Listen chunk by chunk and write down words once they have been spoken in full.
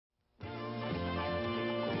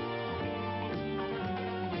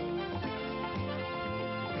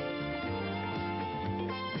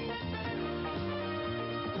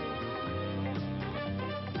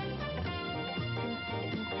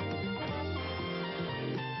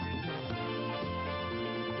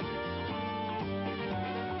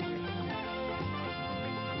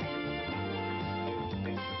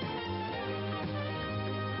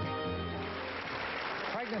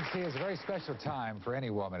Pregnancy is a very special time for any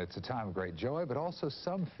woman. It's a time of great joy, but also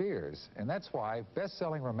some fears. And that's why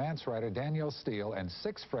best-selling romance writer Danielle Steele and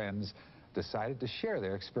 6 friends decided to share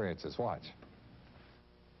their experiences. Watch.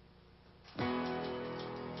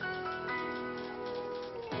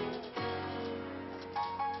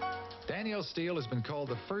 Danielle Steele has been called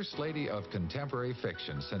the first lady of contemporary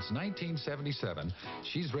fiction. Since 1977,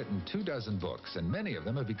 she's written 24 books, and many of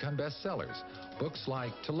them have become bestsellers. Books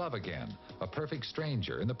like To Love Again, A Perfect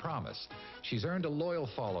Stranger, and The Promise. She's earned a loyal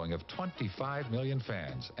following of 25 million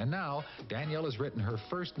fans. And now, Danielle has written her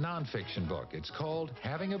first nonfiction book. It's called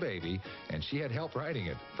Having a Baby, and she had help writing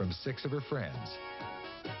it from 6 of her friends.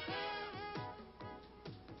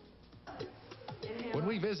 When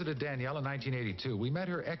we visited Danielle in 1982, we met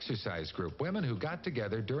her exercise group, women who got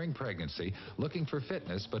together during pregnancy looking for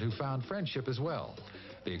fitness, but who found friendship as well.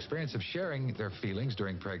 The experience of sharing their feelings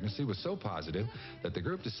during pregnancy was so positive that the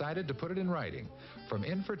group decided to put it in writing. From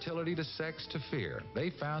infertility to sex to fear, they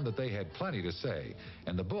found that they had plenty to say,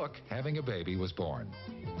 and the book, Having a Baby, was born.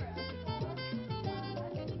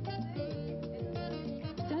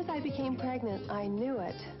 As soon as I became pregnant, I knew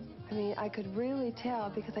it. I mean, I could really tell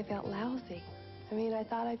because I felt lousy. I mean, I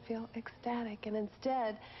thought I'd feel ecstatic, and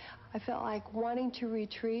instead, I felt like wanting to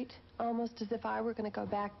retreat, almost as if I were going to go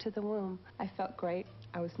back to the womb. I felt great.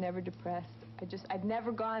 I was never depressed. I'd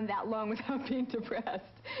never gone that long without being depressed.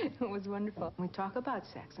 It was wonderful. We talk about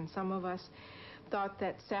sex, and some of us thought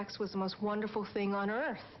that sex was the most wonderful thing on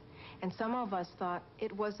earth. And some of us thought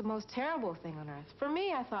it was the most terrible thing on earth. For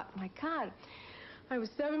me, I thought, my God, I was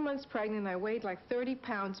 7 months pregnant, and I weighed like 30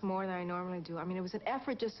 pounds more than I normally do. I mean, it was an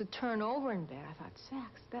effort just to turn over in bed. I thought,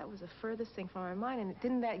 sex, that was the furthest thing from my mind, and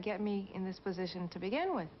didn't that get me in this position to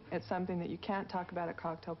begin with? It's something that you can't talk about at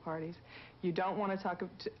cocktail parties. You don't want to talk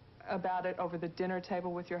about it over the dinner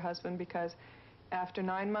table with your husband, because after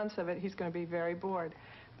 9 months of it, he's going to be very bored.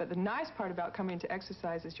 But the nice part about coming to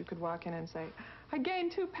exercise is you could walk in and say, I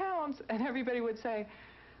gained 2 pounds, and everybody would say,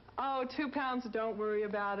 oh, 2 pounds, don't worry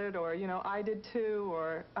about it, or, you know, I did too,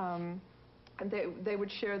 or they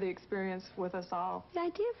would share the experience with us all. The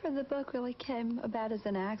idea for the book really came about as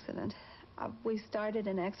an accident. We started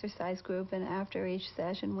an exercise group, and after each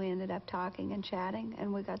session we ended up talking and chatting,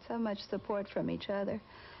 and we got so much support from each other,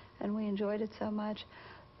 and we enjoyed it so much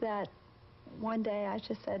that one day I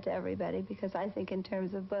just said to everybody, because I think in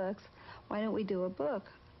terms of books, why don't we do a book?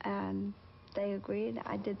 And they agreed.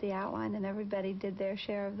 I did the outline, and everybody did their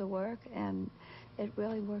share of the work, and it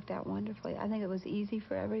really worked out wonderfully. I think it was easy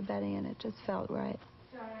for everybody, and it just felt right.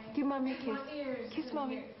 Give Mommy a kiss. Kiss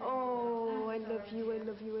Mommy. Oh, I love you, I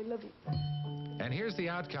love you, I love you. And here's the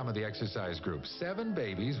outcome of the exercise group. 7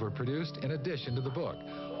 babies were produced in addition to the book.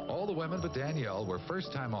 All the women but Danielle were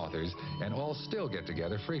first-time authors, and all still get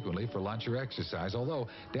together frequently for lunch or exercise, although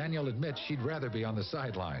Danielle admits she'd rather be on the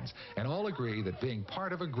sidelines. And all agree that being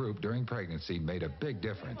part of a group during pregnancy made a big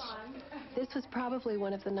difference. This was probably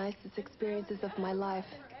one of the nicest experiences of my life,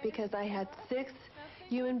 because I had 6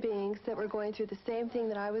 human beings that were going through the same thing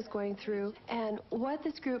that I was going through. And what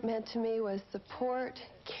this group meant to me was support,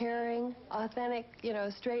 caring, authentic, you know,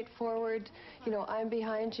 straightforward, you know, I'm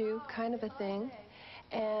behind you kind of a thing.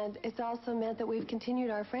 And it's also meant that we've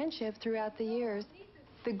continued our friendship throughout the years.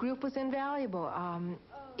 The group was invaluable.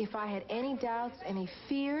 If I had any doubts, any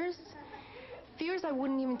fears I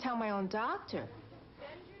wouldn't even tell my own doctor,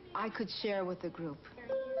 I could share with the group.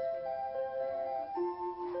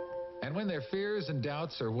 And when their fears and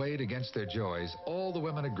doubts are weighed against their joys, all the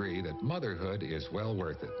women agree that motherhood is well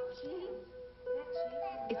worth it.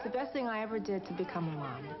 It's the best thing I ever did to become a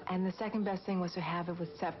mom. And the second best thing was to have it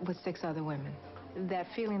with 6 other women. That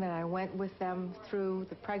feeling that I went with them through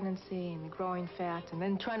the pregnancy and the growing fat, and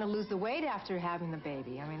then trying to lose the weight after having the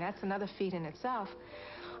baby. I mean, that's another feat in itself.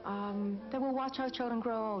 Then we'll watch our children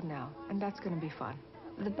grow old now, and that's going to be fun.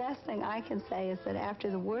 The best thing I can say is that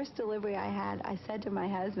after the worst delivery I had, I said to my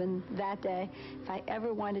husband that day, if I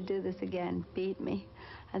ever want to do this again, beat me.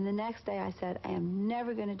 And the next day I said, I am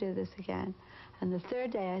never going to do this again. And the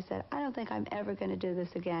third day I said, I don't think I'm ever going to do this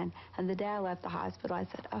again. And the day I left the hospital, I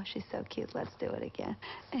said, oh, she's so cute, let's do it again.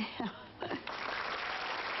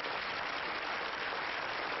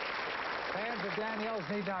 Fans of Danielle's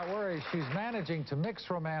need not worry. She's managing to mix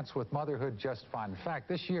romance with motherhood just fine. In fact,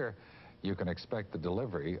 this year, you can expect the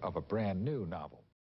delivery of a brand new novel.